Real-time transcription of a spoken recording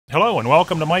Hello and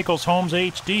welcome to Michael's Homes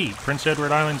HD, Prince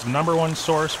Edward Island's #1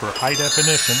 source for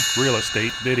high-definition real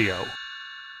estate video.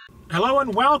 Hello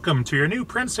and welcome to your new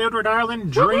Prince Edward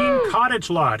Island dream cottage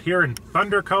lot here in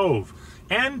Thunder Cove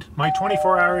and my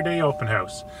 24-hour-a-day open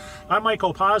house. I'm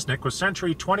Michael Poczynek with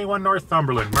Century 21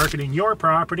 Northumberland, marketing your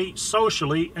property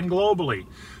socially and globally.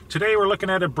 Today we're looking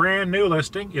at a brand new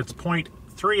listing. It's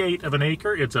 0.38 of an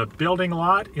acre. It's a building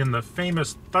lot in the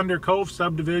famous Thunder Cove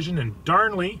subdivision in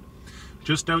Darnley,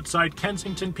 just outside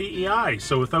Kensington, p.e.i.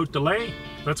 So without delay,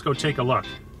 let's go take a look.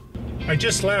 I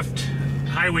just left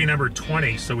highway number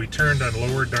 20, so we turned on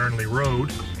Lower Darnley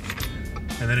Road.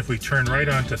 And then if we turn right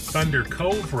onto Thunder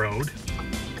Cove Road,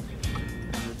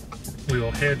 we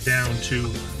will head down to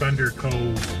Thunder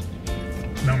Cove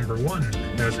number 1,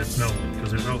 as it's known, because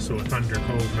there's also a Thunder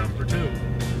Cove number 2.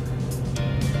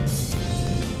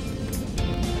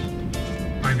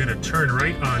 I'm going to turn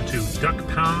right onto Duck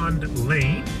Pond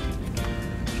Lane.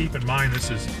 Keep in mind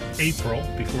this is April,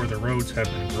 before the roads have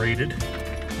been graded.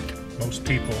 Most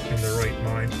people in their right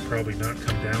mind will probably not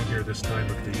come down here this time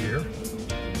of the year. I'm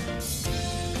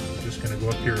just going to go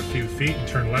up here a few feet and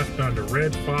turn left onto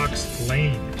Red Fox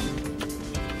Lane.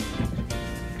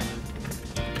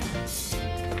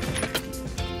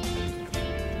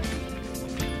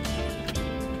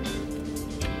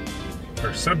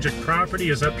 Our subject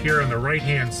property is up here on the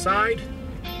right-hand side.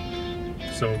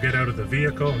 So we'll get out of the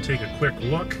vehicle and take a quick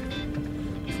look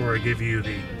before I give you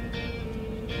the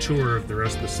tour of the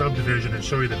rest of the subdivision and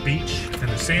show you the beach and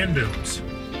the sand dunes.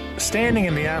 Standing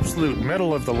in the absolute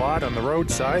middle of the lot on the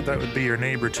roadside, that would be your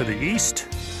neighbor to the east.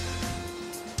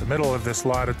 The middle of this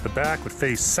lot at the back would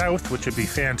face south, which would be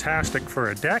fantastic for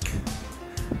a deck.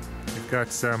 We've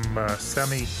got some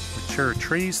semi-mature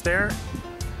trees there.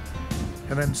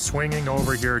 And then swinging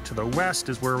over here to the west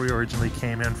is where we originally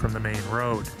came in from the main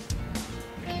road.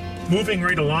 Moving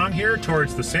right along here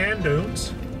towards the sand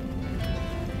dunes,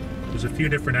 there's a few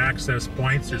different access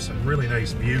points. There's some really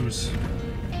nice views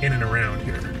in and around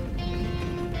here.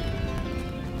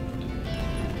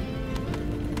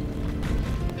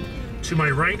 To my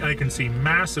right, I can see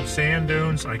massive sand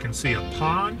dunes. I can see a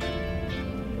pond.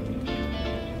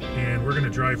 And we're going to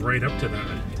drive right up to that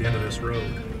at the end of this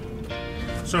road.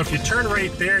 So if you turn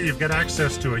right there, you've got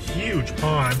access to a huge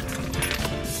pond.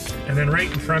 And then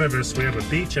right in front of us, we have a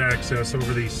beach access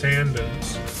over these sand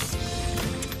dunes.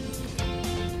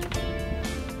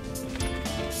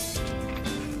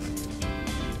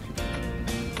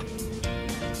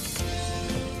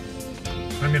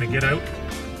 I'm going to get out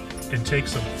and take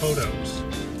some photos.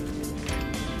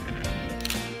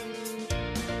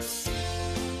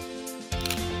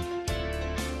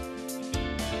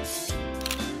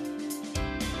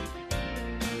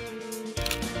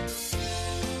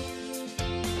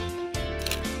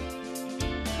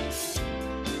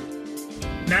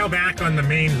 Now back on the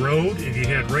main road, if you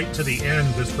head right to the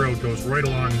end, this road goes right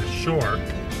along the shore,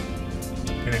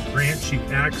 and it grants you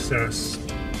access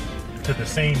to the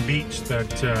same beach that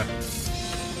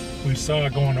we saw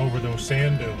going over those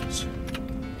sand dunes.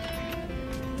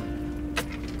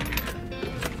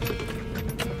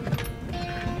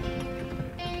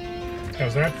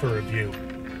 How's that for a view?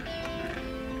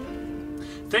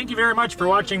 Thank you very much for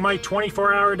watching my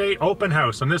 24-hour-a-day open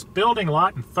house on this building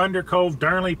lot in Thunder Cove,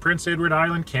 Darnley, Prince Edward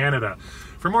Island, Canada.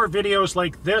 For more videos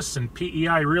like this and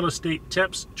PEI real estate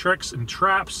tips, tricks, and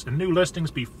traps, and new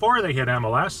listings before they hit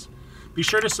MLS, be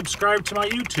sure to subscribe to my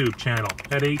YouTube channel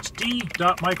at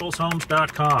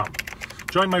hd.michaelshomes.com.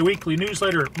 Join my weekly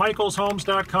newsletter at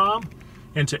michaelshomes.com,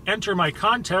 and to enter my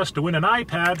contest to win an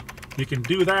iPad, you can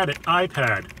do that at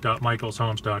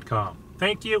ipad.michaelshomes.com.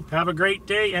 Thank you, have a great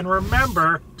day, and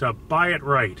remember to buy it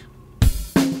right.